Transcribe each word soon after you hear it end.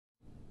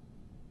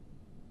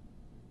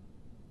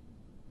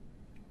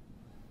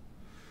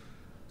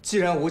既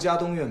然吴家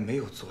东院没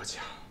有作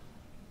假，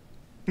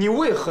你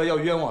为何要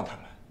冤枉他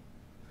们？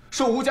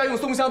说吴家用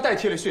松香代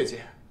替了血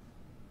检？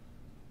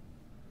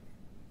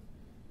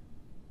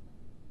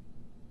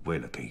为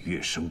了给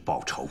月生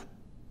报仇。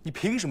你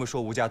凭什么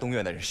说吴家东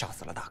院的人杀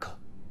死了大哥？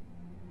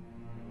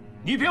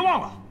你别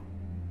忘了，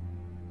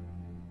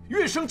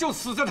月生就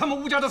死在他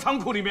们吴家的仓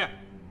库里面。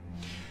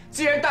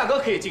既然大哥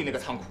可以进那个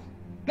仓库，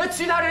那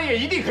其他人也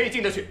一定可以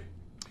进得去。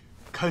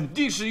肯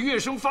定是月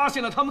生发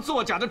现了他们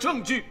作假的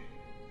证据，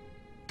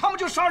他们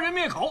就杀人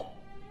灭口。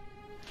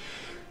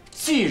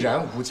既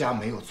然吴家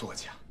没有作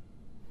假，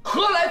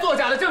何来作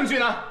假的证据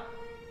呢？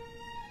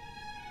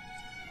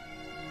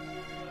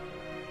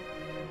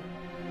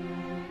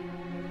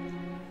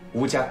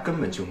吴家根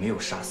本就没有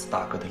杀死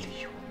大哥的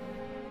理由。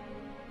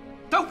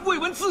但魏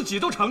文自己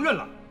都承认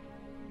了，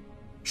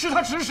是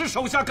他指使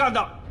手下干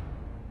的。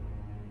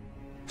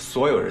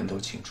所有人都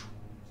清楚，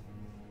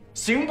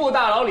刑部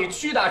大牢里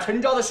屈打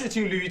成招的事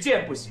情屡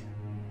见不鲜。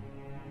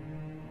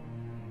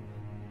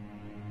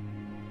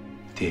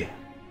爹，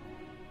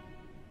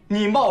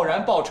你贸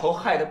然报仇，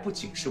害的不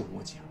仅是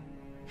吴家，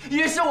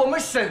也是我们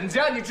沈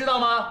家，你知道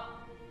吗？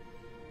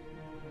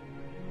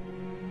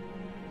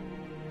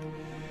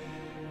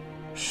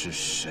是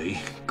谁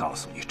告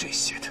诉你这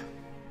些的？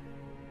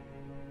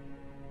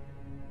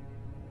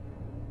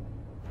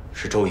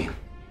是周莹。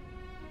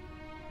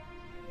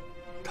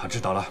他知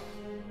道了。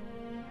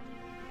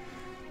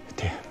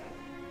爹，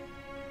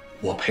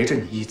我陪着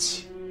你一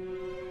起，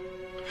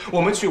我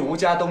们去吴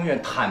家东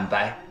院坦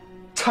白、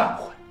忏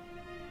悔。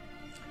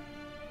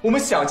我们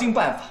想尽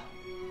办法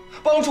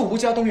帮助吴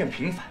家东院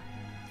平反，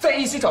再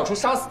一起找出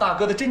杀死大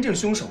哥的真正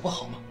凶手，不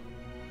好吗？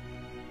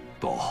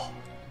不，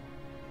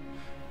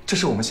这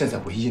是我们现在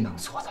唯一能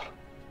做的了。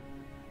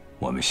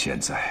我们现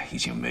在已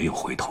经没有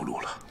回头路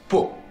了。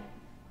不，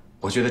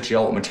我觉得只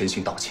要我们诚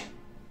心道歉、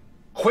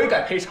悔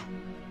改赔偿，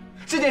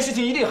这件事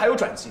情一定还有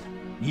转机的。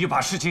你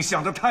把事情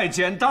想得太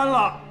简单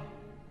了。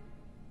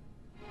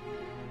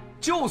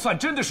就算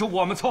真的是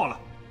我们错了，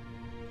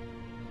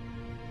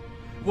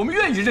我们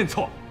愿意认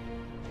错。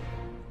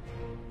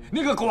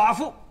那个寡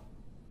妇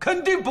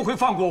肯定不会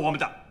放过我们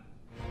的。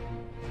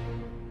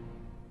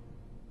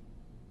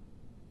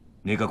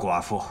那个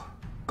寡妇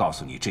告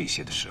诉你这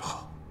些的时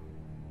候，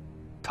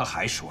她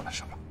还说了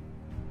什么？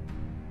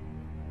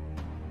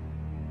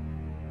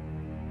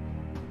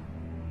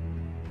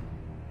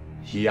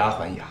以牙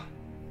还牙，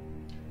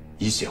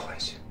以血还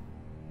血。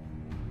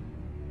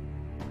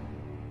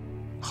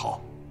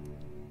好，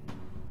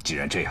既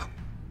然这样，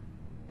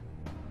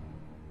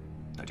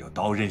那就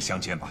刀刃相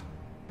见吧。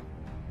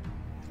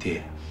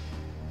爹，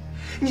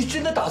你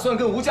真的打算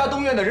跟吴家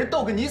东院的人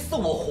斗个你死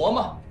我活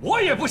吗？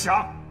我也不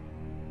想。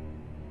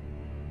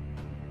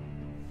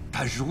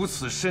但如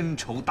此深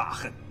仇大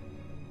恨，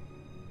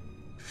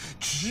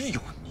只有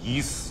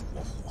你死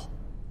我活，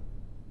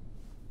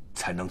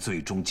才能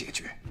最终解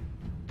决。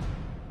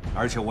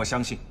而且我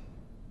相信，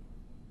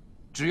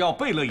只要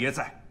贝勒爷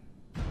在，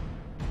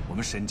我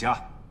们沈家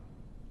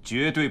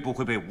绝对不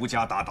会被吴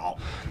家打倒。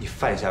你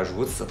犯下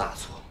如此大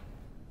错，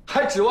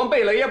还指望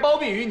贝勒爷包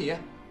庇于你？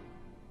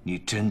你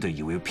真的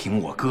以为凭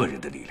我个人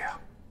的力量，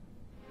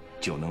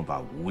就能把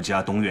吴家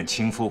东院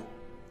倾覆？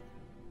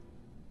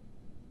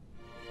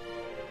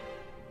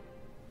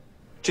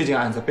这件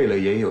案子贝勒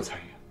爷也有参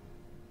与。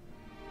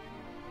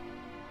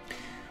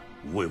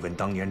吴卫文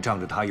当年仗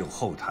着他有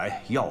后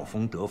台，要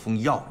风得风，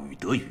要雨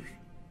得雨，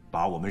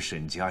把我们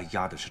沈家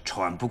压的是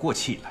喘不过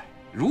气来。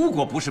如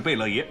果不是贝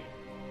勒爷，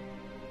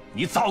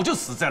你早就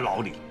死在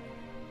牢里了，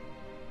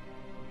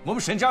我们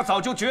沈家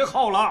早就绝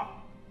后了。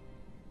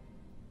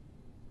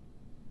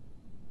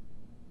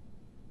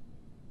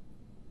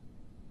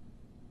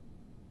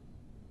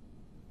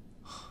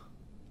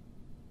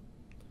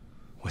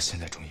我现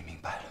在终于明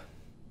白了。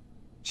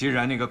既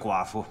然那个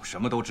寡妇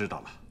什么都知道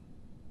了，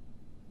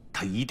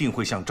她一定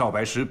会向赵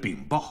白石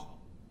禀报。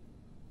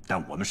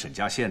但我们沈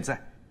家现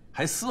在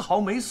还丝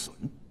毫没损，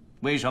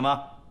为什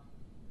么？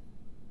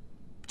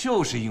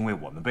就是因为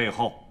我们背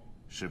后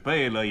是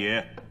贝勒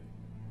爷。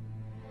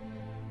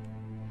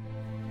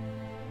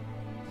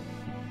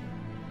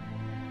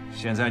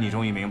现在你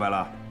终于明白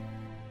了，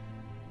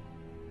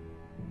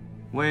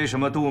为什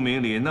么杜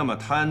明礼那么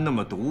贪那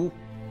么毒，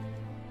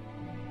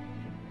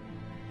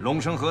龙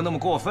生河那么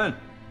过分，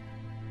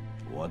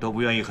我都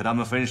不愿意和他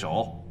们分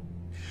手。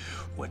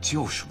我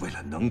就是为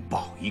了能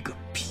保一个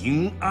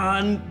平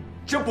安。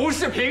这不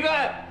是平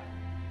安，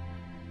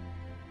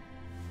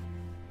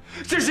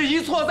这是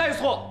一错再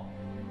错，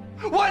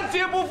万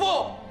劫不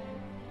复。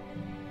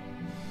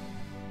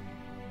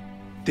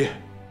爹，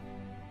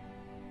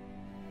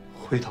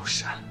回头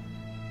是岸。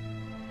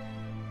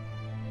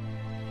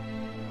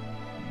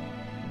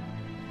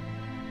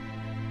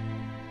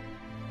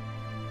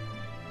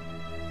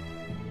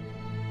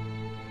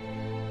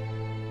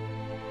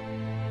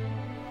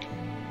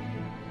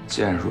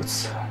既然如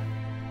此，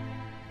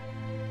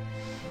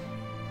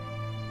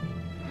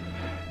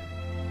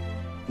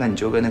那你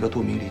就跟那个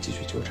杜明礼继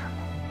续纠缠吧。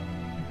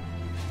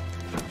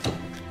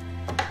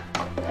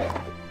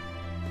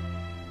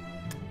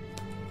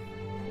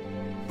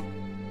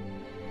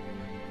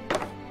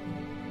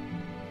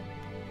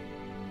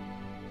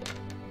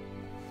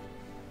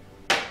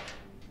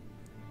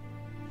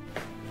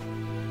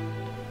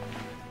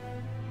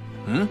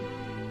嗯？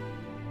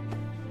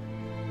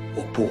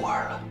我不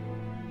玩了。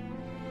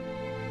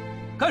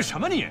干什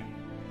么你？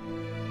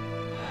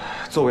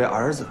作为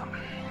儿子，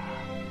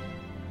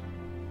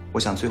我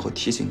想最后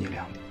提醒你2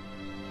点：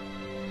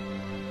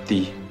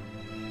第一，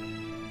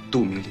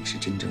杜明礼是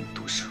真正的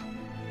毒蛇；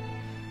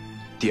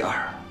第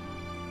二，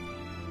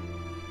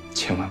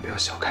千万不要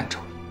小看周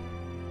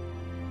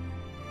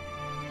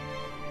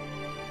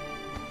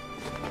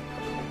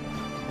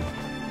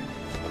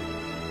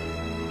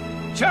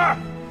易。倩儿，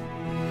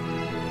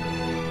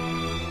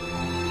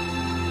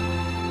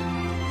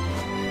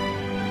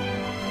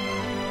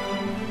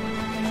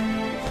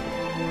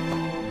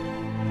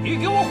你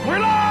给我回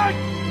来！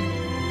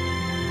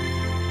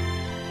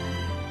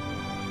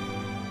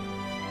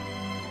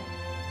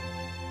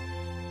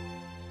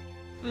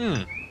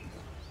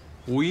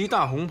五一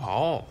大红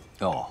袍。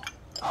哦，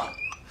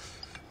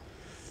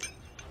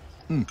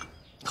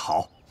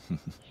好。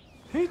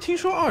哎，听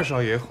说二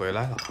少爷回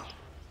来了。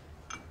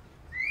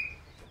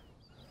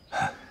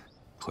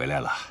回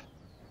来了，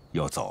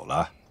又走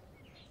了。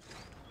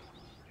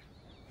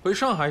回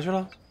上海去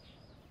了。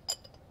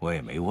我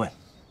也没问。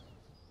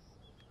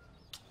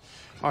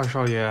二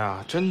少爷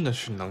啊，真的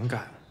是能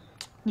干。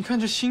你看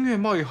这新月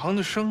贸易行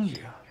的生意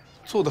啊，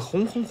做得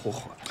红红火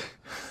火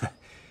的。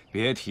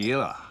别提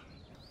了，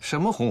什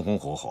么红红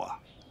火火啊，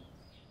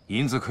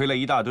银子亏了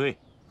一大堆，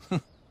哼，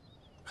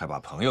还把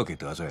朋友给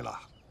得罪了。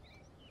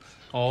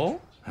哦，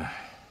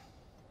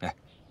哎，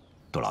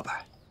杜老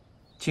板，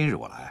今日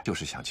我来就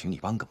是想请你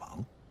帮个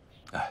忙。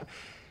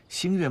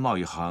新月贸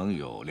易行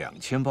有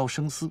2000包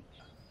生丝，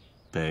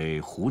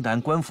被湖南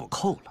官府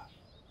扣了，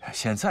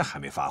现在还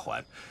没发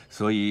还，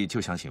所以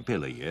就想请贝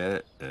勒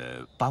爷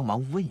帮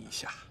忙问一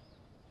下。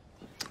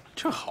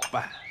这好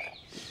办，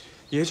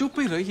也就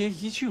贝勒爷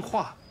一句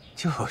话。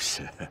就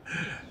是。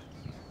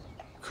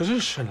可是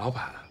沈老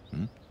板，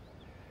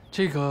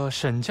这个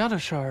沈家的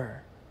事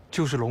儿，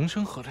就是龙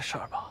生河的事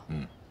儿吧？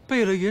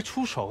贝勒爷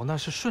出手那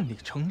是顺理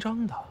成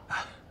章的。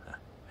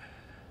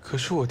可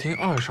是我听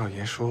二少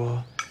爷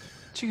说，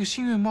这个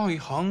新月贸易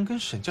行跟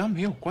沈家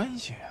没有关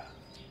系啊。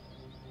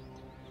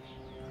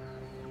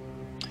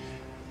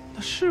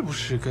那是不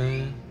是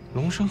跟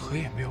龙生河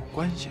也没有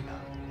关系呢？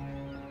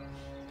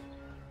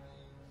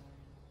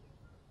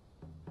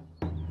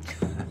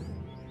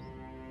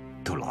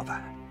杜老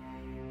板，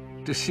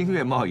这新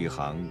月贸易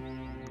行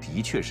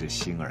的确是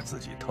星儿自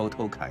己偷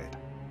偷开的，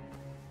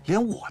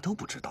连我都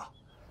不知道。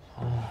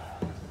哦，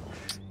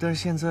但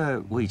是现在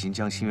我已经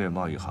将新月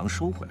贸易行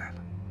收回来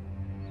了。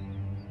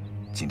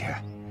今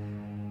天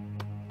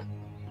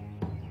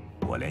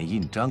我连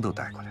印章都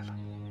带过来了，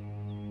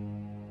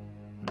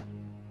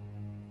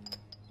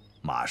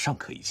马上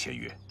可以签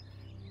约。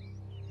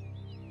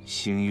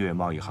新月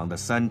贸易行的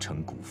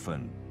30%股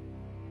份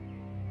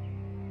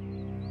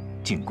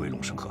尽归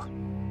龙生河。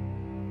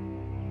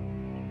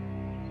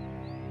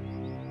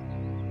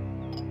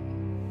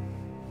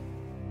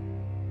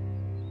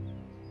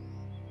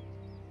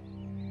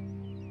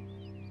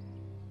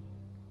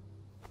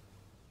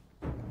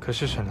可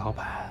是沈老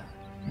板，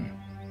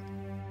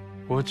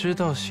我知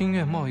道新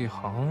月贸易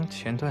行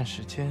前段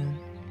时间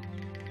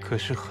可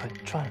是狠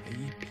赚了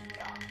一笔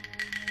呀。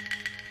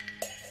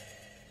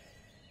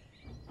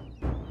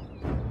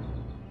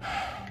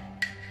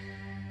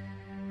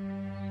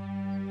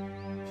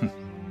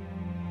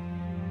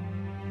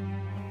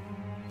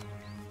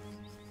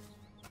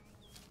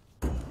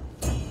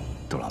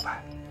杜老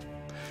板，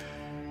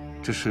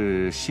这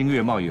是新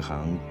月贸易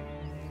行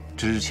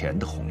之前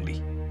的红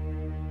利。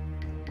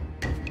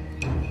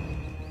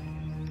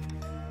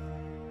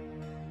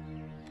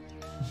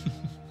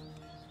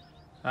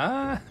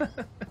啊，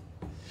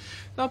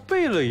那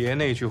贝勒爷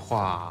那句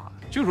话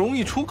就容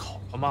易出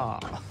口了嘛。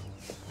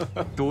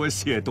多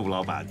谢杜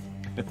老板，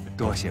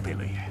多谢贝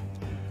勒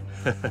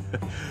爷。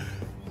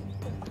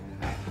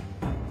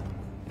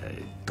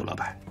杜老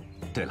板，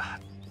对了，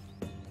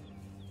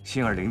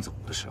星儿临走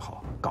的时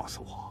候告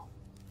诉我，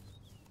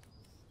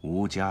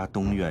吴家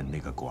东院那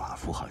个寡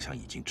妇好像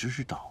已经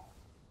知道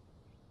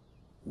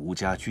吴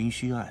家军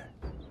需案，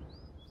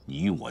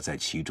你我在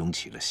其中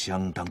起了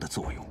相当的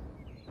作用。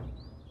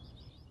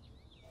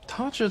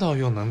他知道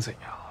又能怎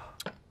样啊？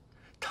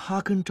他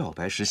跟赵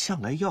白石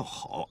向来要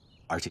好，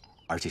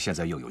而且现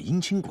在又有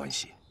姻亲关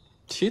系。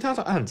其他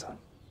的案子，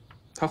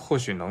他或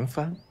许能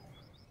翻，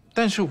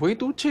但是唯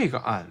独这个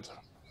案子，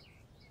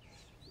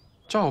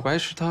赵白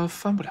石他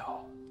翻不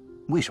了。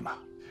为什么？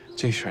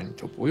这事儿你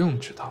就不用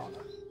知道了。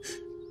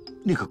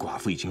那个寡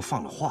妇已经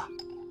放了话，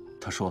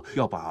她说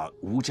要把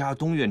吴家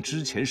东院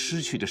之前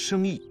失去的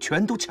生意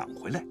全都抢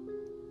回来。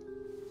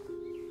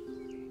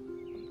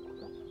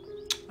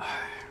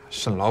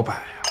沈老板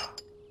呀，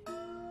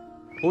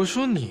我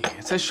说你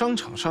在商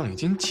场上已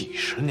经几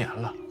十年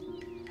了，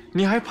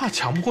你还怕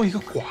抢不过一个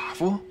寡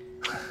妇？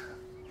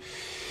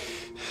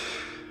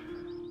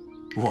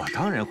我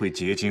当然会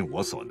竭尽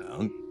我所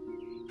能，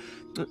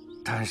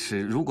但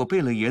是如果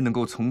贝勒爷能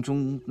够从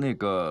中那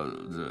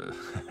个，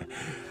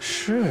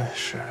是，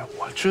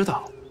我知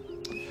道，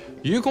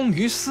于公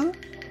于私，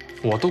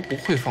我都不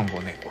会放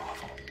过那寡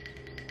妇。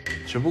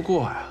只不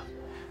过呀，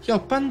要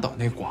扳倒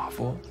那寡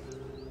妇，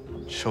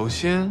首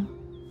先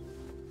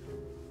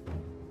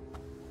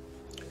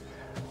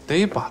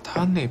得把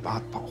他那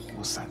把保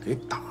护伞给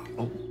打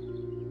喽。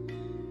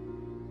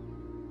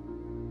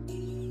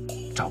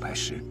赵白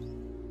石，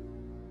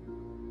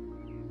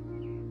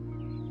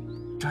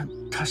但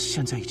他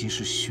现在已经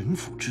是巡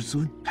抚之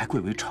尊，还贵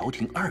为朝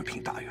廷2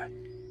品大员，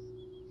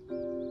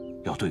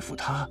要对付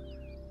他，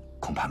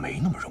恐怕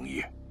没那么容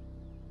易。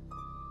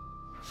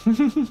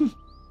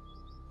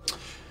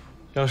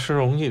要是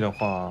容易的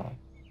话，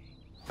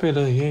贝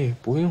勒爷也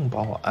不用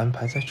把我安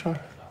排在这儿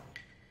了。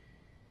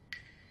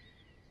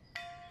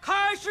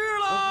开市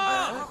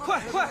了！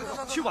快，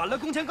去晚了，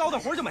工钱高的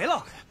活就没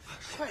了。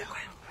快！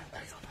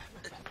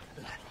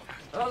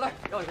来，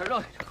让一下，让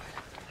一下。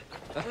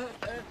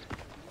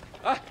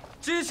哎，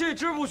机器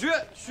织布学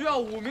需要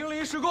5名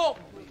临时工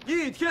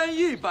，1天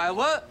100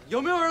文，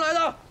有没有人来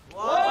的？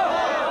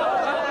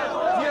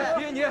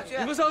你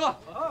们3个，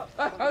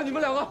哎，还有你们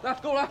2个，来，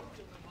跟我来。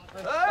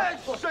哎，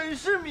省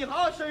事米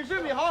行，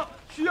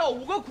需要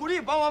5个苦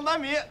力帮忙搬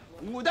米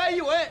，5袋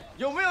1文，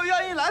有没有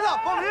愿意来的？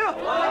报名。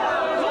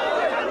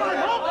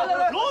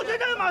龙井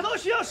站码头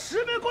需要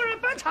10名工人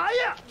搬茶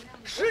叶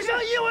，10箱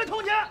1文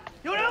铜钱，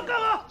有人要干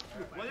吗？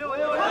我。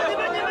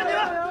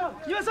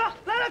你们仨，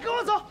来，跟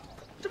我走，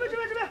这边，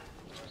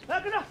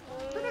来跟着，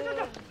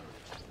这。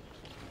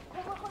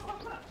快！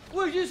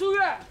卫军书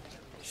院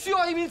需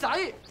要1名杂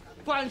役，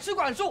管吃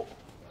管住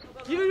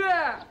，1个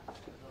月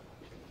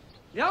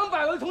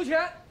200文铜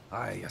钱。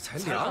哎呀，才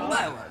200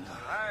文呢，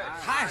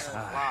太少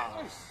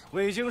了。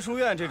卫经书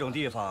院这种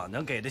地方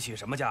能给得起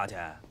什么价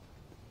钱？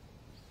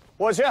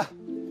我去。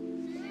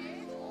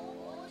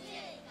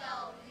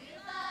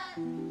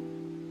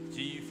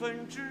几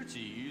分之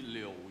几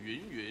柳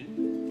云云，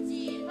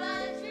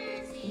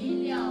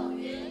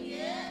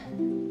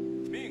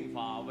命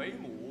法为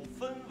母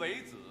分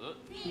为子，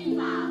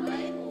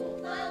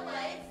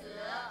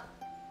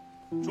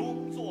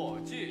中作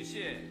界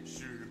限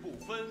始不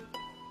分，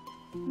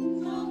民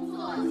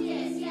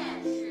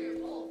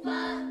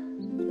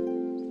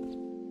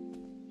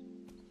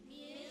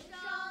生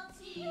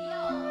器用，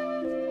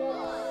或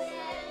迁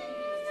于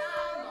商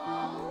农，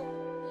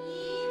医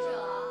者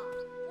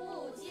不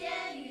迁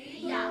于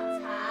养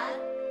蚕，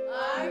而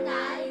难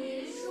于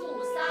树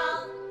桑。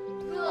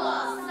若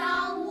桑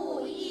物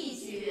一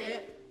举，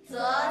则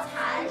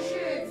蚕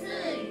事自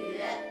语。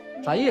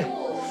杂役，不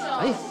手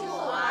术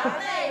而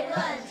未问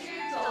之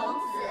种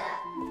子，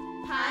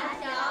弹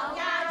条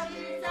压枝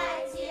栽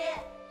切，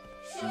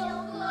收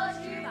割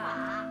之法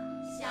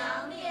详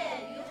列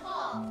于后。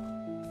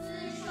滋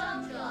生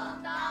者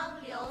当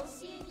留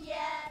心焉。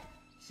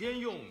先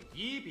用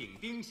乙丙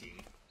丁刑，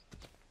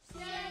侧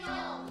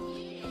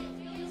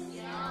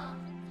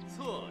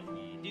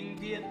乙丁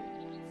边，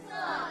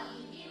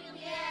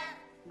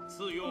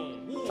次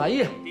用戊杂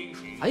役，丁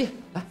刑，杂役，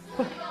来，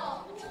过来。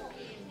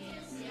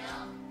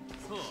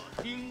侧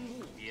丁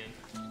戊边。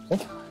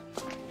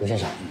刘先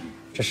生，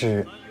这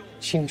是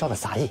新招的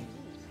杂役。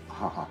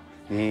好，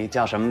你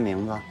叫什么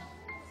名字？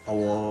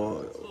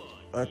我，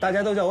大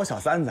家都叫我小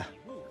三子。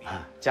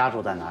啊，家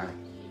住在哪里？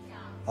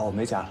我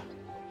没家了。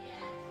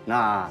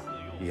那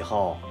以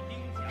后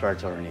这儿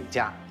就是你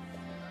家，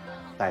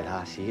带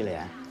他洗洗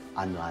脸，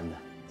安顿安顿。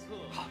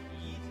好。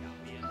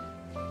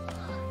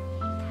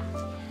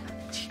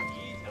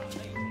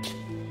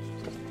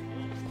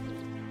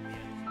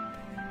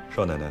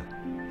少奶奶，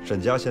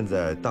沈家现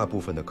在大部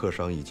分的客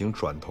商已经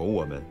转投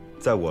我们，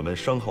在我们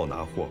商号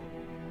拿货。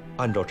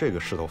按照这个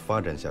势头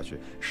发展下去，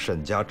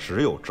沈家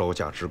只有招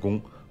架之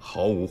功，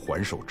毫无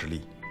还手之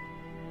力。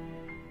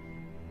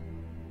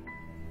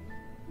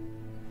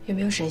有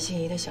没有沈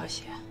心怡的消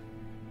息？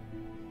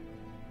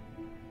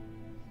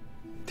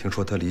听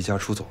说她离家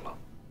出走了，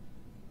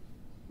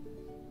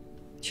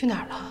去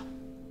哪儿了？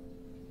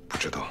不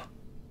知道。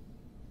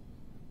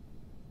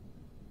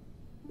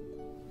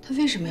她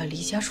为什么要离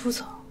家出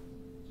走？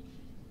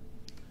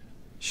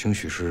兴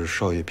许是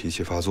少爷脾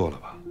气发作了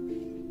吧。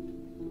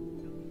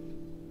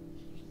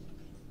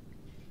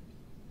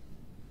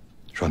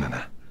少奶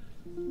奶，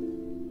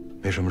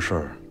没什么事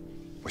儿，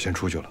我先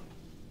出去了。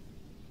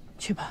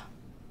去吧。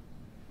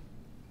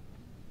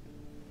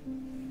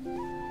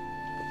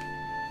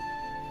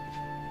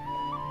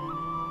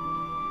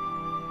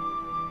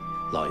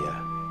老爷，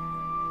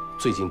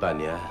最近半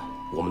年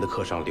我们的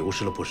客商流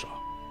失了不少，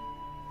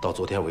到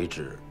昨天为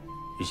止，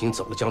已经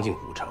走了将近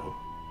50成。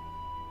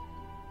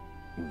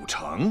5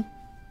成？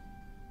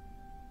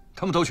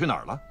他们都去哪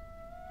儿了？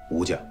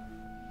吴家。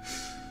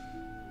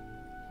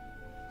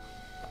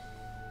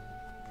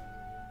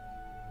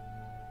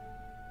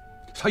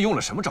他用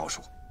了什么招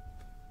数？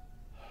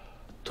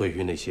对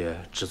于那些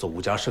只做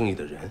吴家生意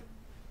的人，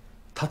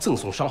他赠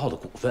送商号的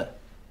股份，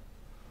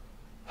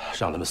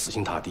让他们死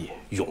心塌地，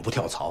永不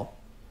跳槽。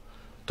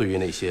对于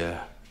那些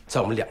在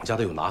我们2家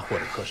都有拿货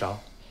的客商，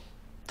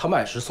他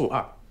卖10送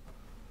2，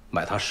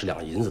买他10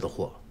两银子的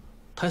货，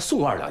他还送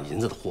2两银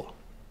子的货。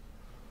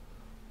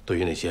对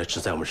于那些只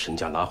在我们沈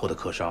家拿货的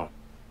客商，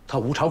他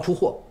无偿铺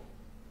货，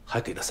还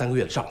给了3个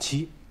月的账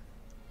期。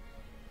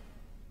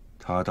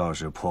他倒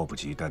是迫不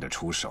及待地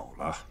出手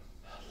了。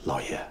老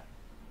爷，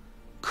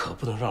可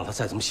不能让他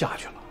再这么下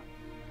去了。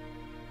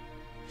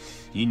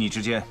依你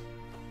之见，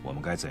我们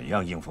该怎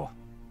样应付？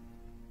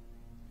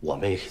我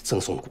们也可以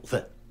赠送股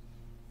份，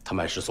他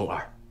卖10送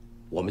2，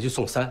我们就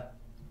送3。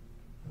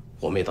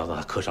我们也到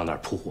他客商那儿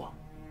铺货，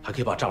还可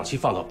以把账期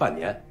放到半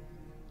年。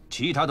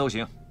其他都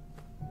行，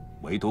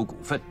唯独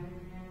股份，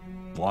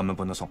我们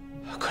不能送。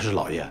可是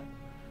老爷，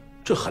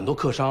这很多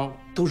客商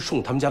都是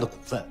冲他们家的股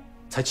份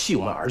才弃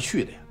我们而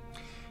去的呀。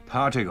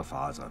他这个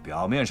法子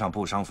表面上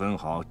不伤分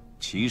毫，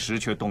其实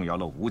却动摇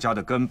了吴家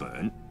的根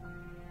本。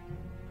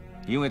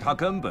因为他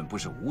根本不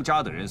是吴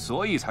家的人，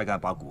所以才敢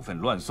把股份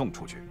乱送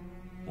出去。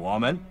我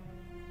们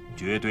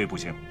绝对不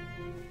行。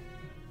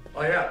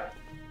老爷，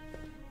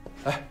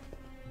哎，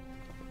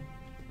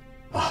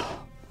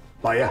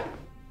老爷，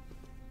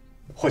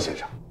霍先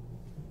生，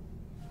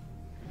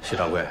谢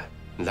掌柜，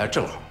你来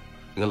正好，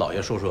你跟老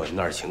爷说说你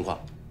那儿的情况。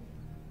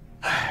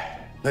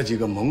那几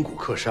个蒙古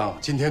客商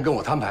今天跟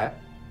我摊牌，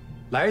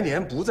来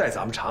年不在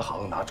咱们茶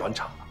行拿转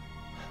场了，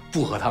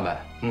不和他们。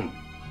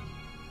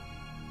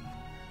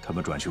他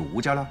们转去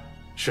吴家了？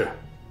是，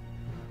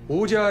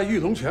吴家玉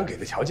龙泉给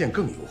的条件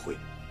更优惠，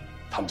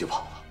他们就跑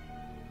了。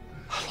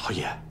老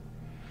爷，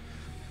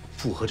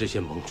不和这些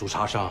蒙族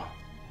茶商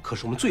可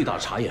是我们最大的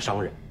茶叶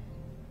商人，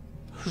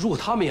如果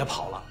他们也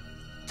跑了，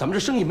咱们这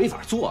生意没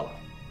法做了。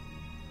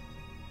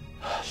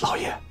老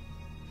爷，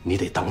你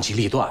得当机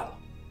立断了。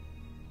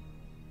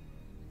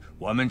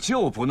我们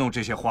就不弄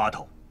这些花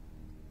头，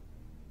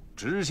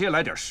直接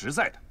来点实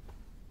在的。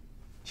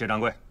谢掌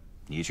柜，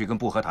你去跟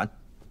布和谈，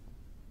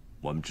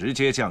我们直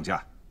接降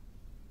价，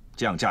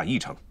降价1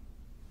成，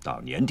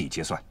到年底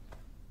结算，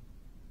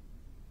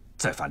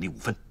再返利5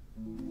分。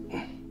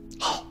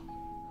好。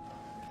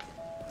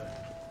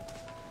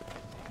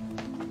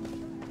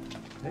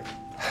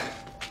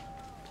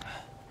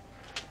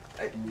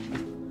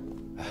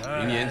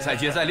明年再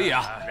接再厉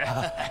啊！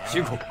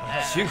辛苦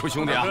辛苦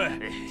兄弟啊！对，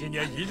今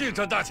年一定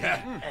挣大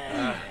钱。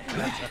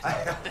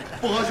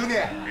不和兄弟，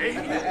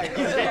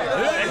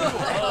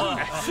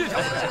是这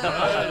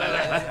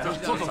样。来，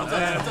坐。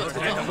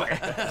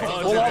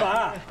吴老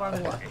板，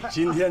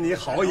今天你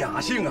好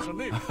雅兴啊！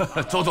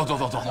走。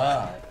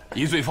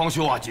一醉方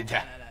休啊！今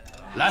天，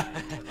来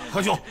喝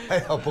酒。哎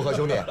呀，不和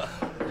兄弟，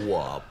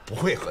我不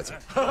会喝酒。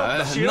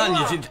那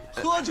你今天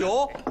喝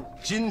酒？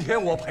今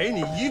天我陪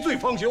你一醉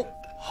方休。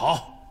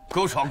好。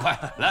够爽快，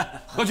来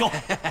喝酒！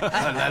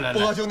来，不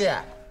和兄弟，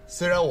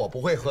虽然我不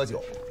会喝酒，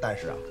但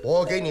是啊，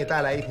我给你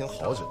带来一瓶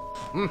好酒，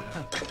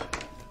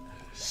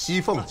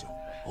西凤酒。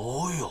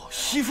哦呦，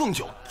西凤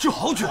酒，这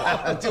好酒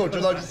啊！就知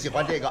道你喜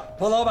欢这个。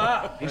郭老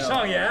板，你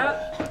上眼，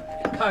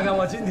看看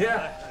我今天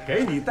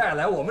给你带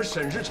来我们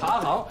沈氏茶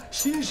行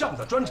新上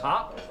的专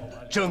茶，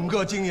整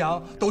个泾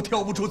阳都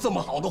挑不出这么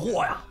好的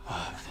货呀！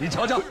你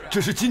瞧瞧，这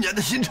是今年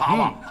的新茶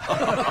吗？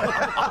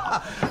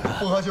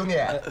不和兄弟，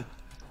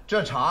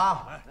这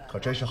茶可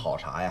真是好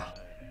茶呀！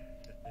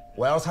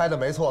我要猜的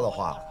没错的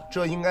话，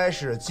这应该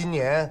是今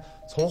年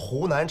从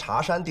湖南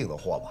茶山订的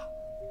货吧？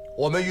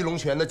我们玉龙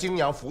泉的泾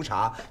阳福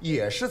茶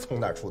也是从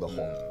那儿出的货。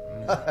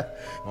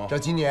这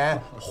今年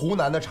湖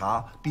南的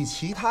茶比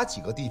其他几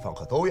个地方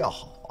可都要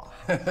好啊！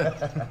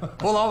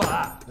郭老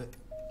板，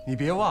你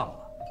别忘了，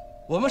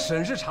我们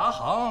沈氏茶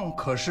行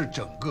可是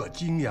整个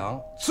泾阳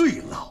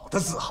最老的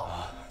字号。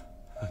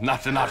那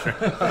是。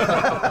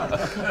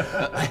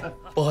哎，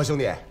不和兄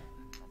弟。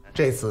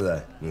这次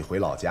你回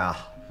老家，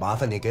麻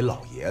烦你给老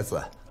爷子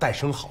带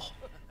声好，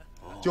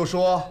就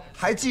说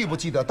还记不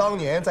记得当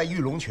年在玉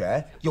龙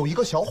泉有一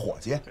个小伙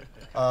计，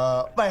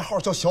外号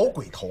叫小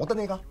鬼头的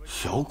那个？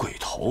小鬼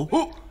头？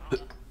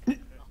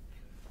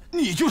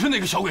你就是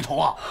那个小鬼头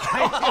啊？哎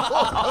呦，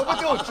可不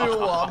就是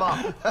我吗？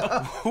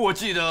我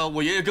记得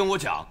我爷爷跟我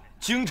讲，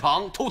经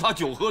常偷他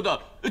酒喝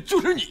的就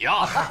是你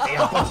呀！哎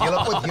呀，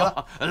不提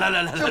了。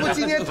来，这不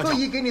今天特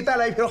意给你带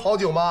来一瓶好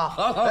酒吗？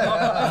好，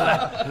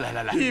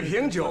来，一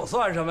瓶酒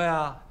算什么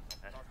呀？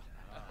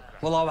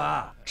郭老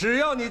板，只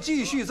要你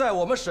继续在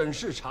我们沈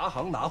氏茶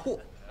行拿货，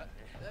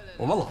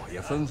我们老爷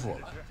吩咐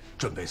了，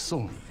准备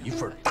送你一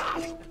份大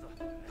礼。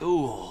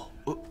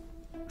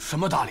什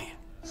么大礼？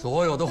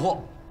所有的货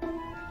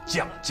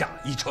降价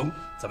1成，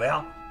怎么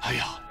样？哎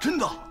呀，真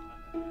的！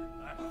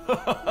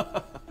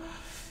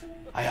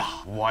哎呀，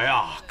我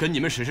呀跟你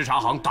们沈氏茶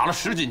行打了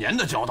10几年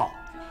的交道，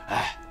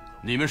哎，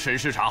你们沈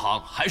氏茶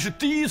行还是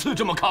第一次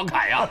这么慷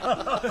慨呀！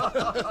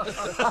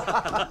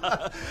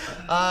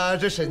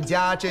这沈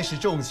家真是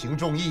重情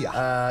重义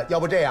啊！要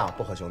不这样，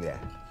不和兄弟，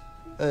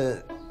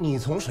你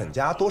从沈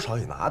家多少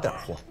也拿点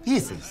货，意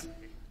思。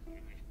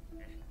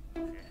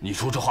你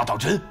说这话倒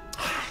真。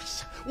哎呀，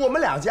我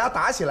们两家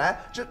打起来，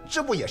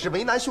这不也是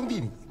为难兄弟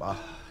你吗？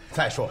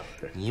再说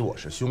你我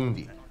是兄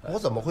弟，我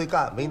怎么会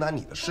干为难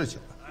你的事情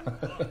呢？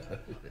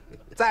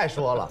再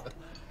说了，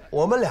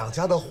我们两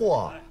家的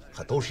货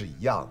可都是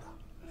一样的。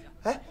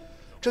哎，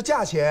这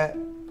价钱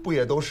不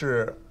也都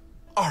是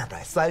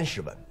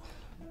230文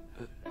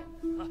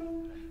吗？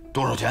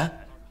多少钱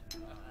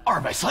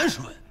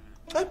？230文。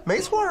哎，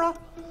没错啊。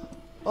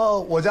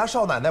我家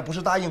少奶奶不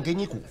是答应给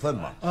你股份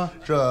吗？啊，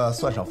这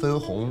算上分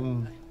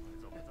红，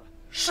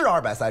是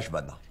230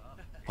文呢。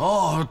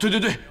哦，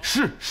对，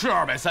是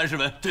230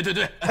文，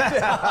对。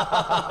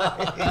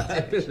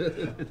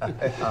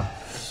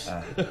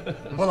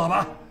郭老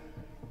板，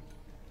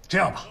这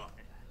样吧，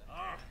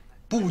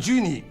不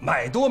拘你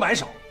买多买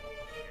少，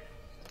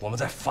我们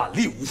再返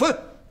利5分。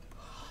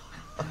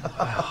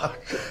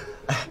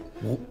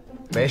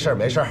没事，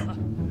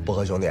薄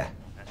荷兄弟，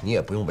你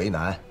也不用为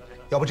难。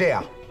要不这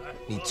样，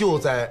你就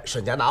在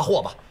沈家拿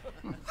货吧。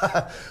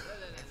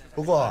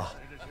不过，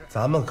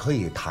咱们可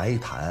以谈一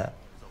谈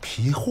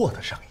皮货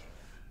的生意。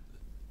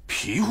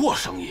皮货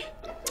生意？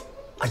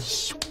哎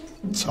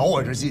呦，瞧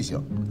我这记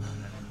性，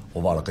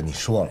我忘了跟你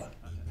说了，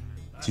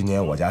今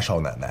年我家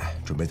少奶奶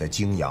准备在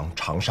泾阳、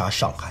长沙、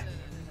上海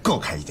各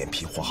开一间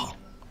皮货行。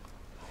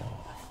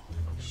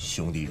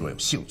兄弟若有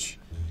兴趣，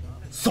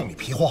送你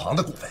皮货行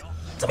的股份，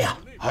怎么样？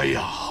哎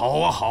呀，好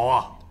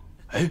啊！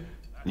哎，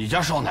你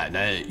家少奶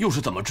奶又是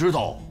怎么知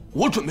道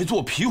我准备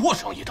做皮货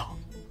生意的？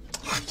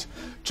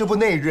这不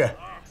那日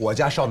我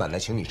家少奶奶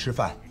请你吃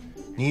饭，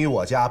你与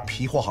我家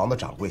皮货行的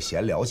掌柜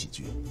闲聊几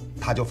句，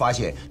她就发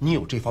现你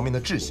有这方面的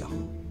志向。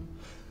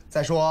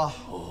再说，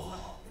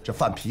这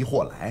贩皮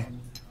货来，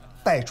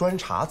带砖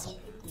茶走，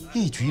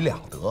一举两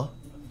得。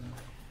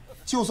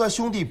就算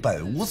兄弟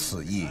本无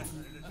此意，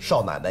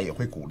少奶奶也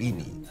会鼓励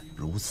你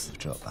如此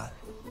这般。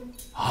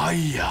哎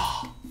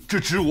呀，这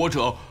知我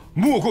者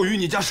莫过于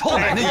你家少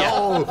奶奶也。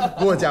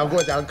过奖，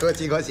客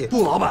气。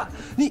杜老板，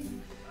你，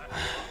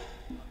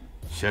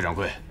谢掌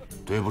柜，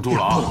对不住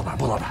了啊！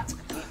不老板，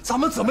咱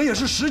们怎么也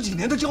是10几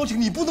年的交情，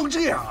你不能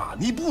这样啊！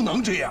你不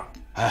能这样。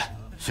哎，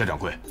谢掌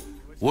柜，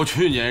我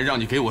去年让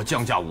你给我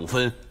降价5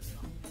分，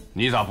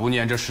你咋不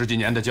念这10几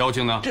年的交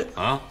情呢？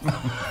啊？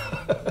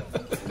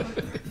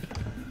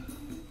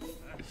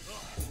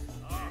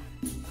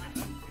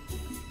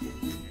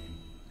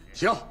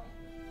行，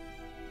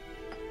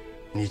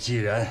你既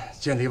然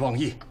见利忘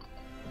义，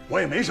我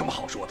也没什么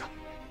好说的。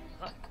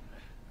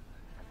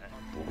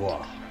不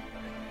过，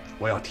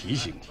我要提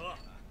醒你，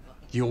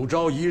有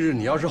朝一日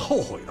你要是后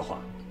悔的话，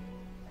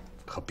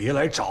可别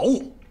来找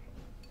我。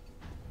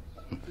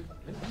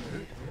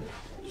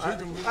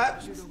哎，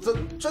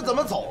这怎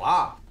么走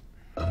了？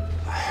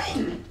哎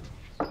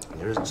呀，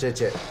你说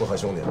这薄荷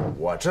兄弟，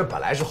我这本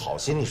来是好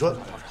心，你说，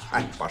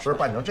哎，把事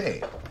办成这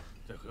样。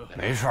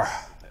没事儿，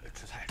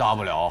大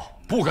不了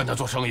不跟他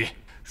做生意。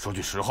说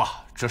句实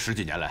话，这10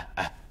几年来，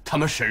哎，他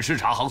们沈氏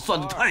茶行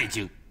算得太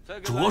精，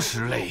着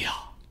实累呀。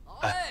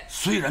哎，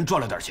虽然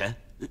赚了点钱，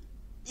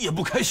也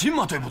不开心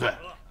嘛，对不对？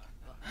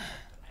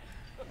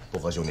薄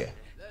荷兄弟，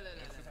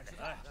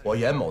我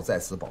严某在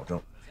此保证，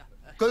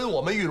跟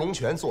我们玉龙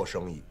泉做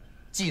生意，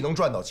既能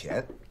赚到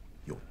钱，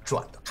又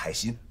赚得开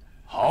心。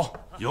好，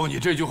有你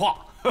这句话。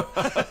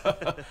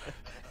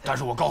但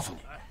是我告诉你，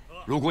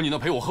如果你能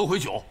陪我喝回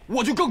酒，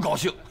我就更高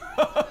兴。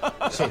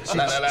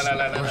来，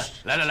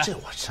这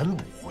我真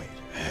不会。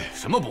哎，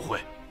什么不会？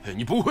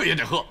你不会也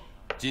得喝。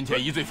今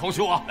天一醉方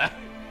休啊！来，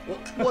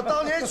我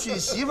当年娶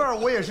媳妇儿，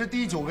我也是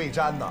滴酒未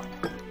沾的。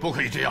不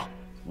可以这样。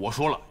我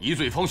说了一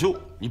醉方休，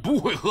你不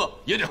会喝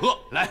也得喝。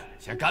来，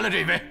先干了这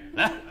一杯。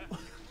来，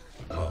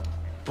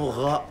不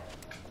喝，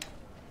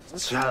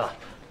签了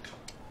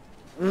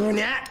5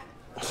年。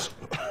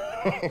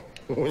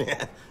5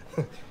年。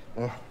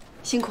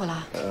辛苦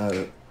了。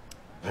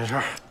没事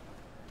儿。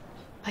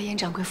把严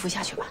掌柜扶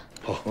下去吧。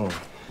好。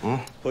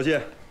伙计，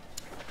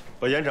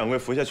把严掌柜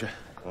扶下去。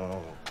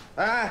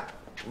哎，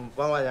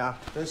王管家，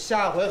这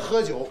下回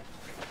喝酒，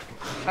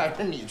还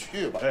是你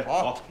去吧。哎，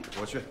好，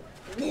我去。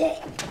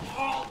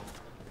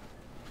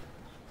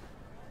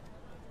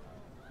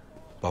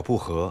把不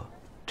和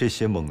这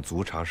些蒙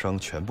族茶商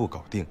全部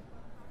搞定，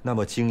那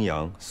么泾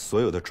阳所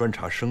有的砖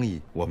茶生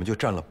意，我们就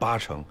占了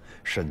80%，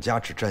沈家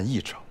只占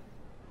1成。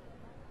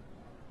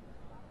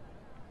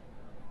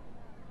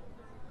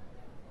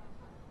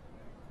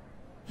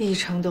1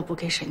成都不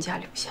给沈家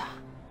留下。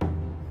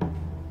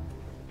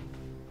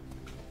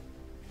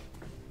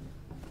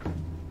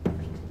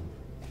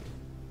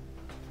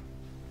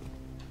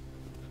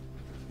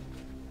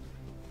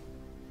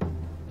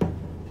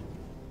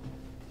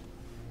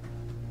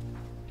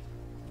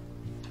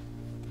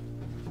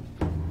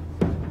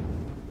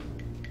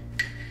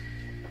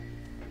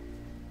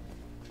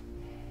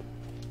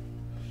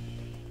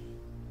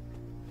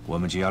我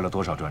们积压了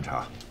多少砖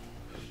茶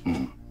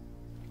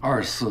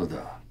？24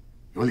的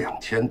有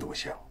2000多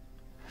箱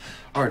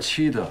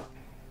，27的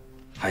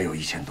还有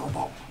1000多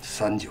包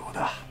，39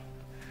的，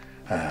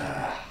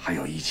还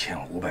有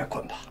1500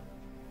捆吧。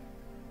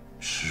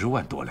10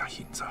万多两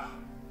银子。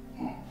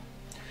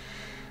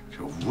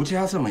这吴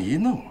家这么一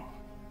弄，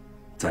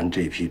咱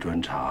这批砖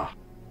茶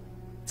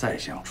再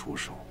想出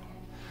手，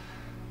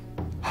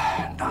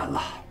难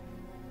了。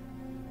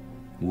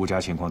吴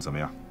家情况怎么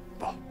样？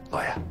不，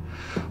老爷，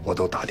我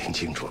都打听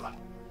清楚了。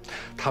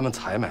他们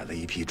采买了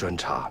一批砖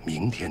茶，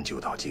明天就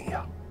到泾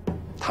阳。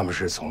他们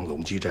是从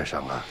龙基寨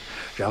上岸，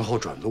然后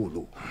转陆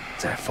路，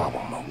再发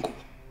往蒙古。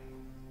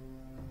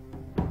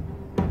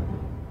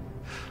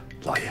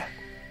老爷，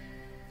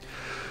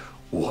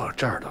我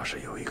这儿倒是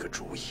有一个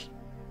主意。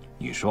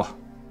你说。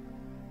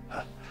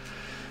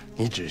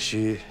你只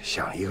需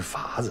想一个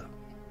法子，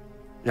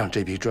让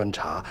这批砖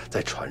茶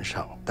在船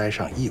上待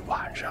上1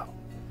晚上，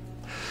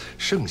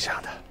剩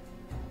下的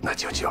那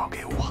就交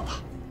给我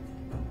了。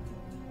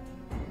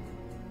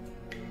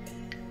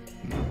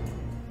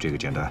这个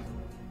简单，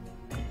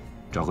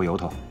找个由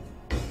头，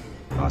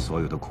把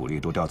所有的苦力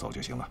都调走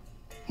就行了。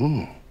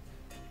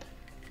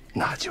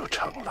那就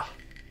成了。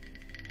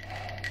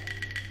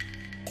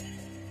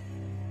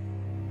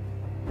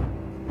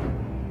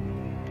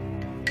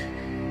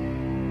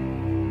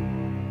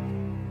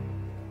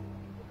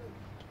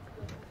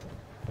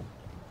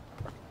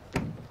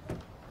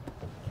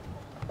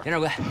连掌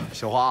柜，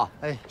小花，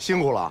哎，辛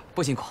苦了。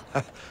不辛苦。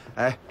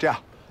哎，这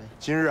样，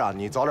今日啊，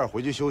你早点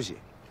回去休息，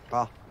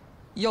啊。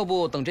要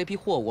不等这批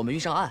货我们运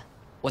上岸，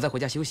我再回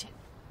家休息。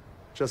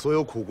这所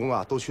有苦工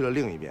啊，都去了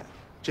另一边，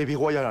这批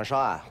货要想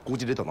上岸，估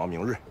计得等到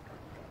明日。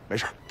没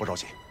事，不着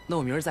急。那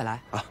我明儿再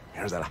来啊，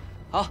明儿再来。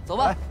好，走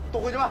吧。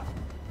都回去吧。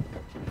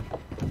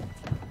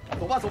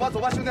走吧，走吧，走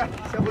吧，兄弟，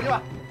先回去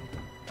吧。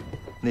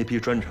那批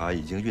砖茶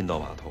已经运到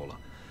码头了，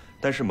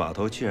但是码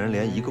头竟然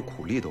连一个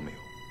苦力都没有。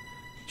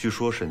据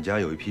说沈家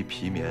有一批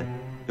皮棉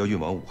要运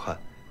往武汉，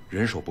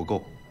人手不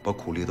够，把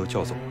苦力都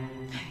叫走了。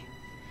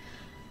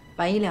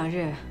晚1、2日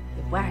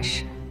也不碍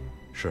事。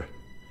是，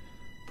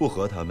不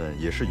和他们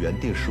也是原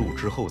定15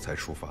之后才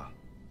出发。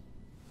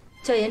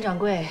叫严掌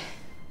柜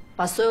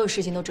把所有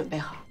事情都准备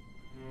好，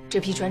这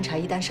批砖茶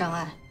一旦上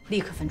岸，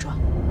立刻分装。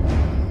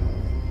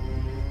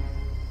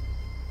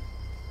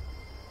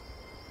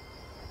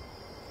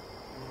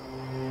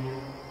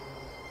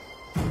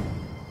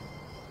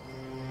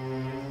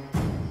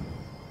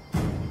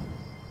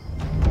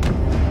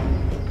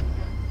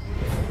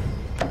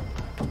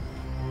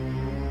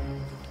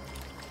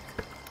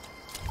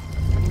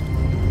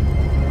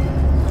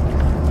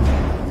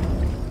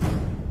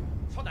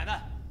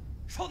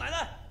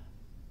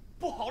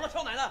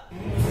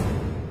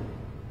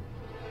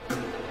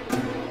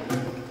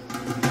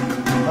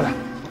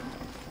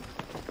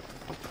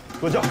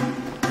坐轿，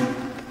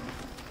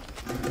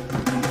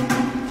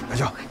来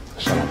轿，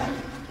上来。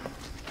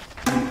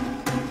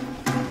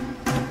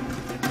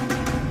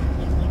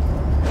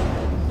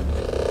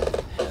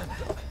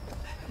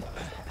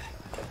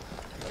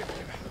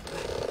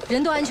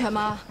人都安全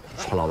吗？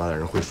船老大的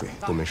人会水，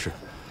都没事，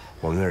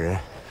我们的人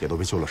也都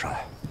被救了上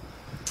来。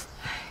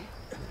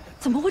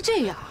怎么会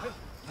这样？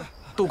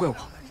都怪我，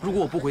如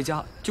果我不回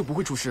家，就不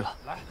会出事了。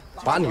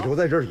把你留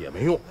在这儿也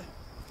没用，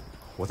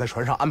我在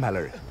船上安排了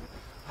人。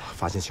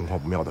发现情况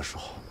不妙的时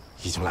候，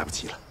已经来不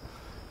及了。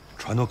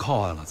船都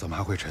靠岸了，怎么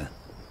还会沉？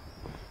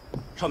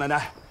少奶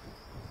奶，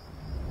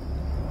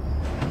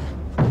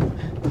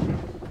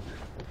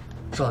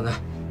少奶奶，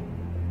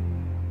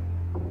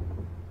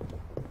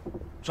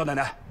少奶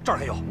奶，这儿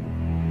还有。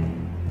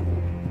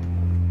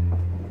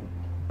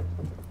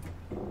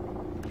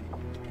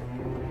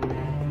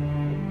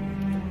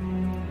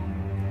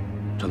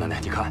少奶奶，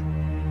你看，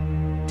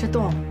这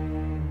洞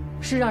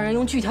是让人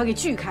用锯条给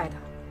锯开的。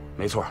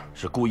没错，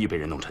是故意被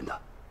人弄沉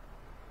的。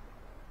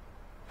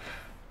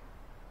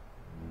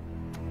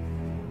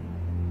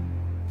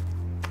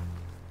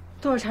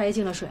多少茶叶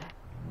进了水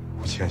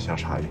？5000箱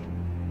茶叶，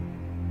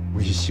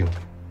微幸。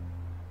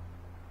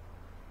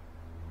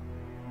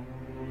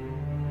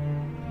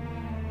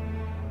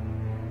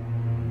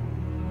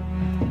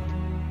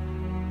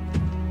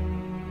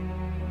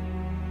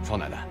少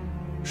奶奶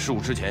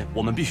，15之前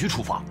我们必须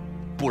出发，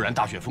不然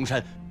大雪封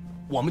山，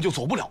我们就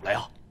走不了了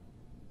呀。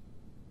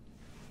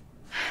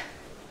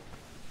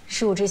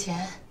15之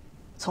前，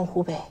从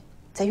湖北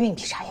再运一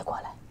批茶叶过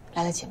来，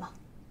来得及吗？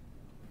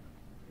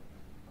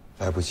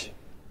来不及。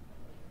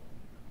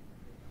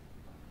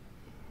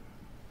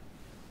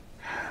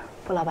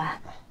傅老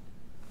板，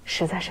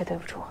实在是对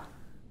不住。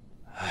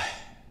哎，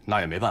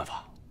那也没办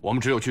法，我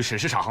们只有去沈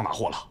氏茶行拿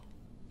货了。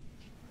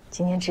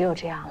今天只有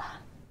这样了。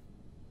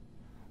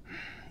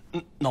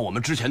那我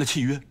们之前的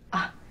契约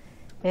啊，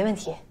没问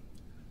题。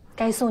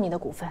该送你的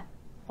股份，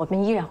我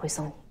们依然会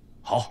送你。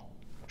好。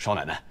少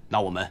奶奶，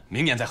那我们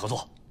明年再合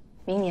作。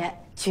明年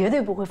绝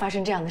对不会发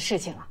生这样的事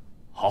情了。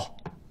好，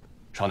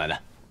少奶奶，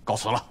告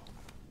辞了。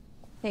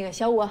那个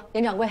小武、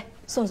严掌柜，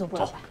送送傅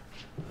老板。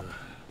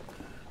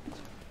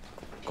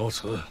告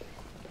辞。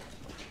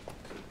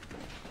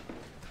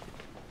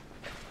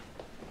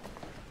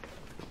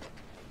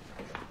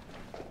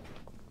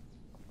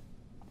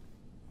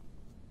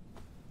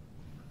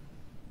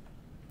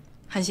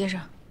韩先生，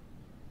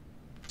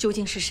究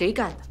竟是谁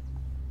干的？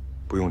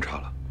不用查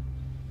了。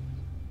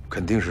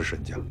肯定是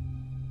沈家。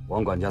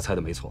王管家猜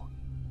的没错，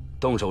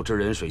动手之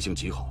人水性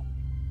极好，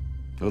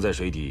能在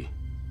水底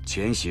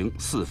潜行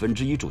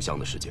1/4炷香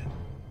的时间，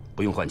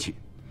不用换气。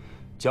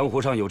江湖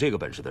上有这个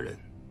本事的人，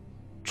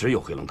只有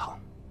黑龙堂。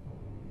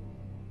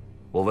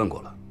我问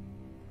过了，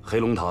黑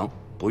龙堂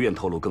不愿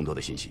透露更多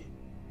的信息，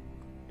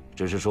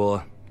只是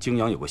说泾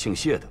阳有个姓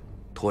谢的，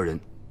托人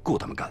雇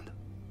他们干的。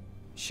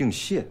姓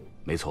谢？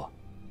没错。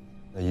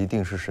那一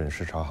定是沈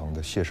氏茶行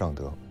的谢尚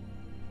德。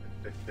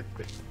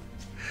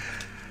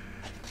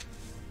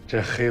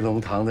这黑龙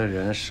堂的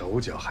人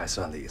手脚还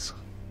算利索，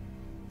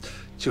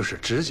就是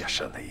指甲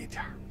深了一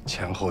点，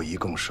前后一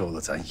共收了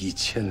咱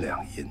1000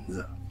两银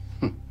子。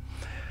哼，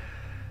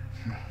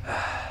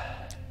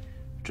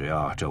只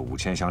要这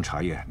5000箱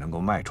茶叶能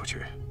够卖出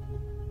去，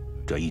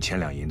这1000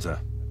两银子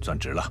算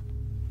值了。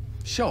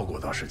效果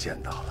倒是见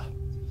到了，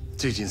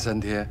最近3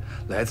天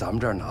来咱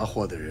们这儿拿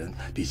货的人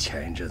比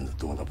前一阵子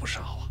多了不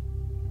少啊。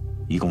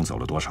一共走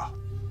了多少？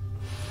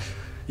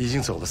已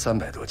经走了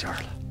300多家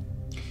了，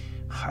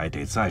还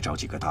得再找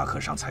几个大客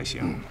商才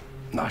行。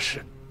那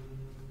是。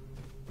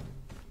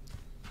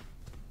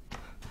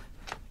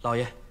老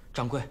爷、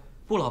掌柜，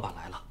布老板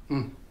来了。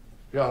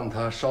让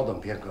他稍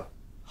等片刻。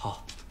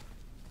好。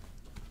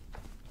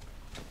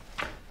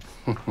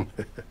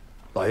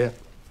老爷，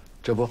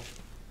这不，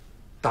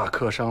大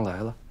客商来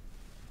了。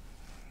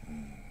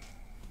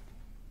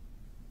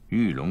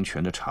玉龙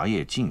泉的茶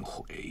叶尽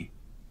毁，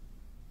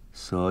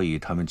所以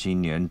他们今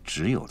年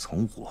只有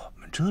从我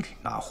们这里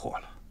拿货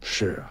了。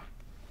是啊，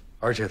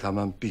而且他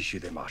们必须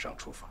得马上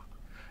出发，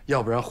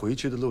要不然回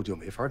去的路就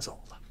没法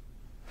走了。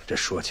这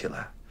说起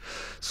来，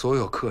所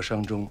有客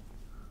商中，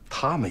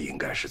他们应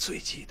该是最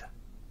急的。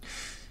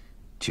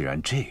既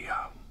然这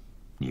样，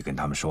你跟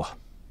他们说：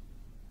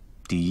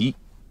第一，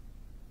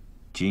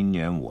今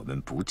年我们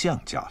不降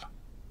价了，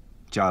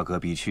价格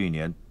比去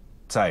年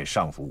再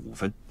上浮5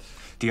分。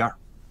第二，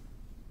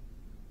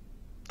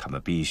他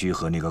们必须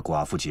和那个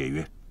寡妇解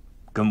约，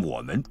跟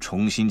我们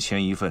重新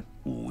签一份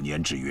5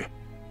年之约。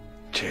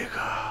这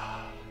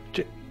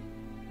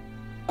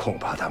恐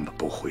怕他们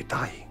不会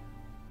答应。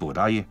不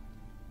答应，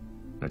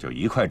那就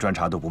1块砖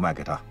茶都不卖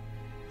给他，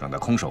让他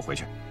空手回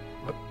去。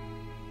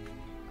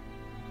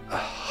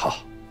好，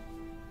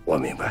我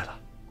明白了。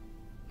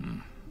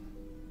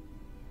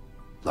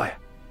老爷，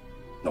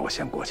那我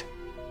先过去。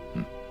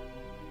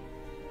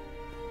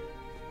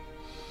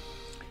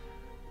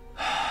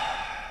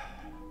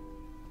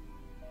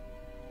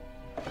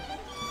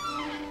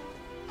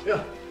呀，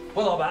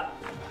郭老板，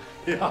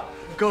呀，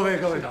各位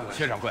掌柜，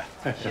谢掌柜，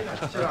谢掌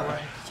柜，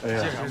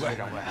谢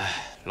掌柜。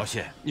哎，老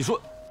谢，你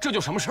说这叫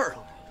什么事儿啊？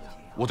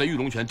我在玉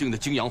龙泉订的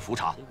泾阳茯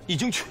茶已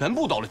经全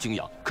部到了泾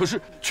阳，可是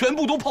全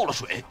部都泡了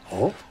水。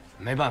哦，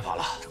没办法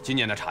了，今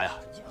年的茶呀，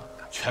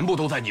全部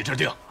都在你这儿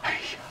订。哎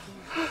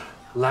呀，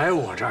来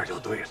我这儿就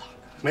对了，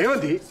没问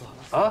题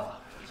啊。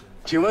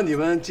请问你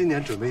们今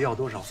年准备要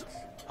多少？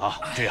啊，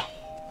这样，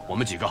我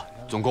们几个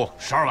总共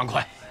12万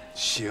块。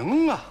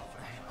行啊，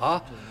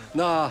啊，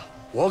那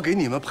我给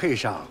你们配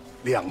上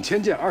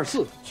2000件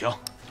24的，行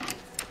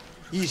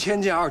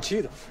，1000件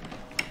27的，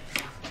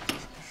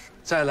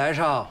再来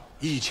上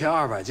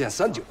1200件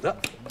39的。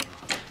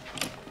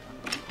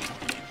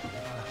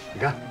你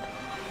看，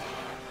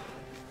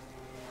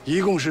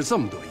一共是这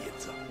么多银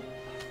子。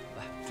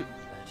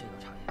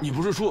你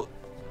不是说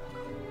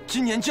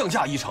今年降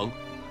价1成，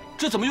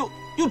这怎么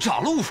又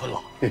涨了5分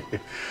了？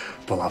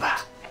布老板，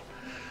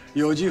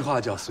有句话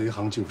叫随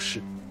行就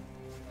市，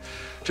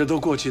这都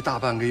过去大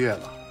半个月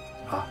了，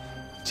啊，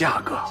价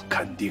格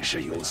肯定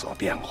是有所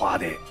变化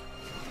的。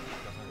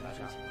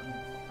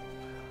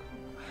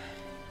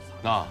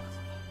那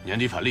年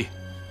底返利，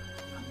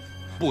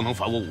不能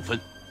返我5分，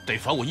得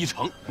返我1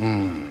成。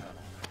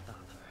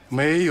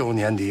没有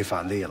年底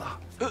返利了。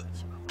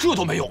这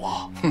都没有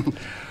啊？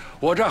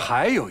我这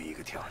还有一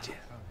个条件。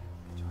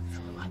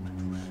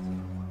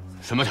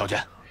什么条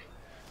件？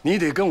你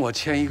得跟我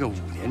签一个5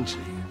年之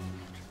约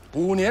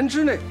，5年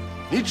之内，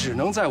你只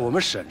能在我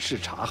们沈氏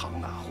茶行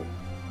拿货。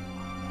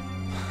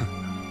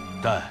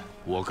但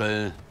我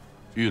跟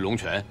玉龙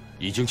泉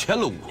已经签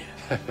了5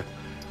年，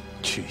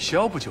取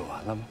消不就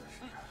完了吗？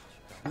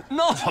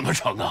那怎么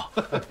成啊？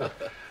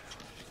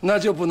那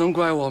就不能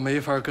怪我没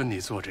法跟你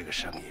做这个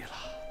生意了。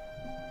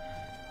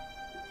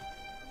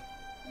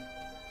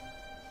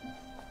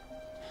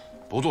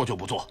不做就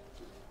不做。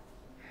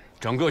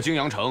整个泾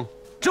阳城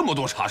这么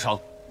多茶商，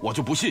我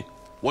就不信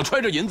我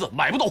揣着银子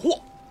买不到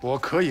货。我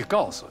可以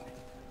告诉你，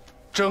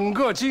整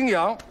个泾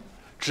阳，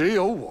只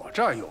有我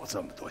这儿有这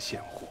么多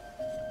现货。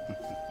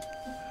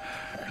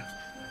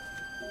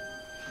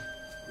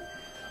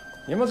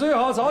你们最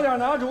好早点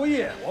拿主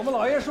意。我们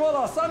老爷说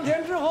了，3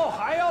天之后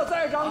还要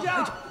再涨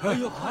价。哎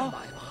呦，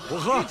不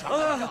喝，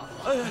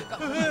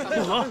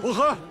不喝，不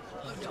喝，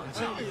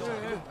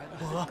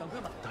不喝，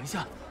等一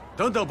下，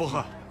等等，不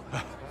喝。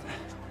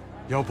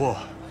要不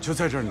就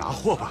在这儿拿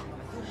货吧。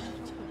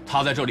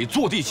他在这里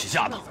坐地起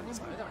价呢，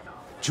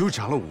就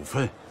涨了5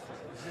分，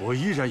我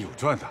依然有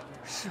赚的。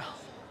是啊，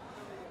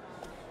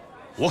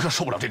我可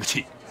受不了这个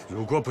气。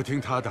如果不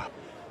听他的，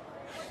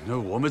那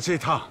我们这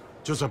趟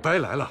就算白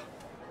来了。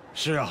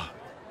是啊，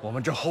我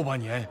们这后半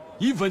年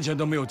1分钱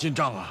都没有进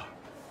账啊，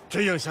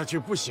这样下去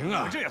不行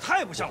啊！这也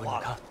太不像话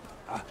了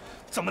啊！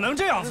怎么能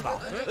这样子呢？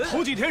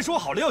头几天说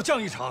好了要降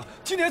1成，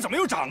今天怎么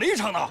又涨了1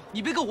成呢？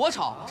你别跟我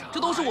吵，这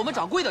都是我们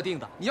掌柜的定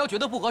的。你要觉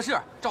得不合适，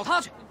找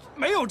他去。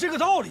没有这个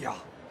道理啊！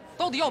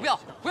到底要不要？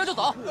不要就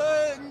走。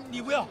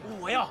你不要，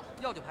我要。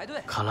要就排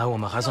队。看来我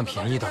们还算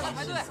便宜的了，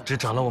只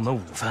涨了我们5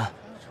分。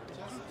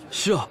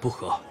是啊，不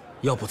合，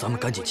要不咱们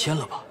赶紧签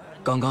了吧？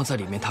刚刚在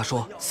里面他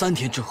说3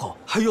天之后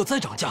还要再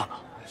涨价呢。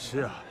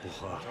是啊，不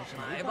喝。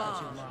来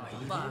吧，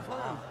没办法。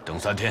等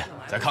3天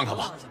再看看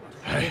吧。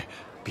哎，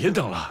别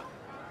等了，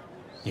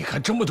你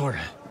看这么多人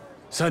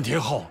，3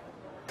天后，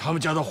他们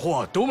家的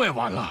货都卖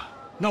完了，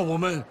那我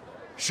们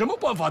什么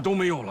办法都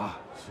没有了。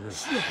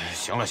是。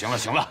行了，行了，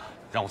行了，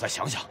让我再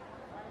想想。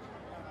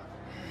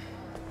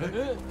哎，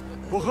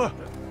不喝。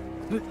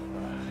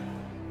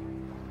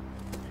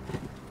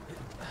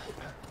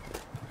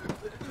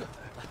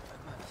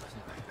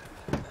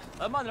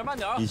慢点，慢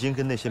点。已经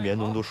跟那些棉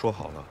农都说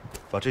好了，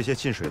把这些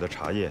进水的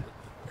茶叶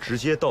直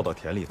接倒到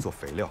田里做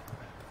肥料。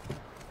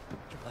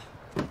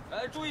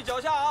哎，注意脚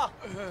下啊！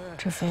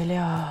这肥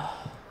料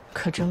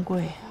可真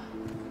贵呀。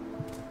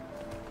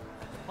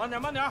慢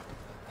点，慢点。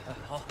哎，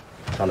好。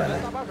少奶奶。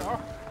搭把手。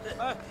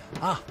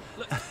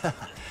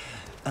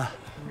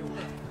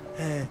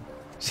哎。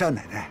少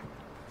奶奶，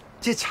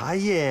这茶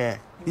叶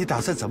你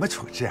打算怎么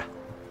处置啊？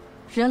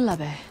扔了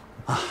呗。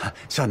啊，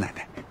少奶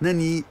奶，那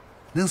你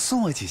能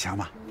送我几箱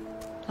吗？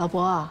老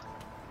伯，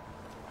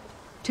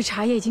这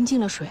茶叶已经进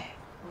了水，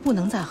不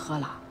能再喝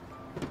了。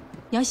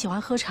你要喜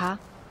欢喝茶，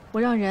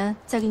我让人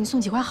再给你送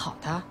几块好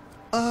的。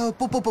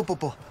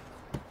不，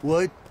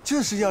我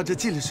就是要这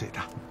进了水的。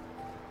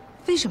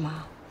为什么？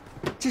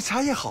这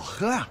茶叶好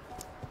喝啊。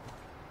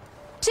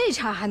这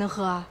茶还能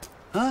喝啊？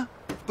啊，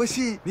不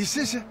信你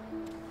试试。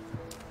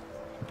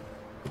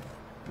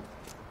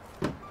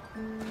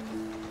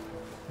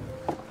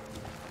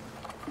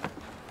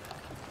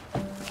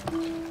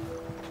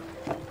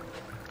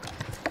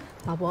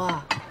老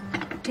伯，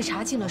这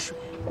茶进了水，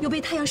又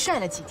被太阳晒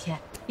了几天，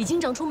已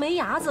经长出霉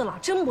芽子了，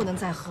真不能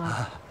再喝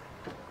了。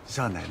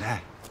少奶奶，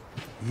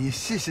你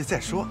试试再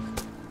说。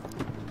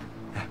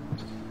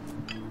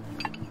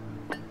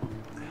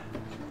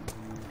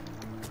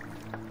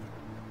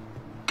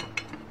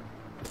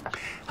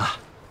啊，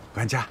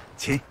管家，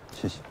请。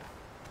谢谢。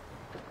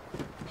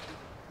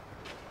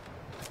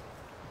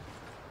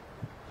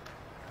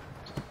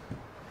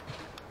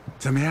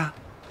怎么样？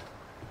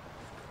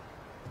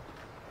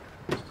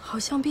好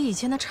像比以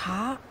前的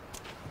茶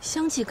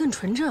香气更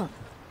纯正，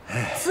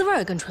滋味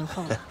也更醇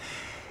厚了。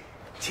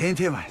前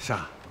天晚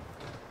上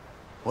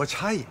我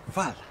茶瘾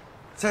犯了，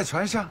在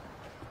船上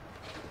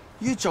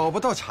也找不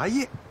到茶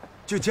叶，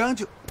就将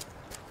就。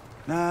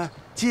那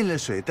进了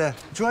水的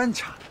砖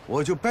茶，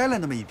我就掰了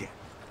那么一点。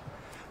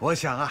我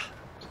想啊，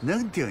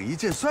能顶一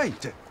阵算一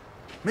阵。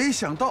没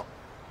想到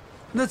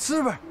那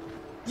滋味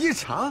一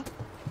尝，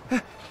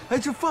哎，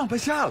就放不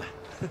下了。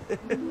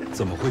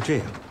怎么会这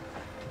样？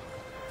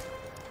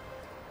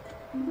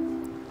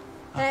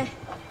哎，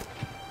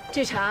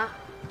这茶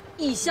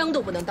一箱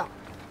都不能倒。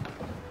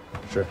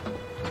是。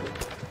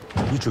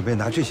你准备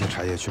拿这些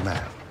茶叶去卖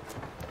啊？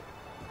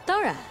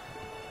当然。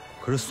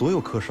可是所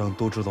有客商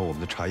都知道我们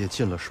的茶叶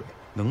进了水，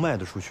能卖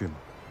得出去吗？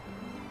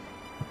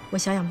我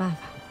想想办法。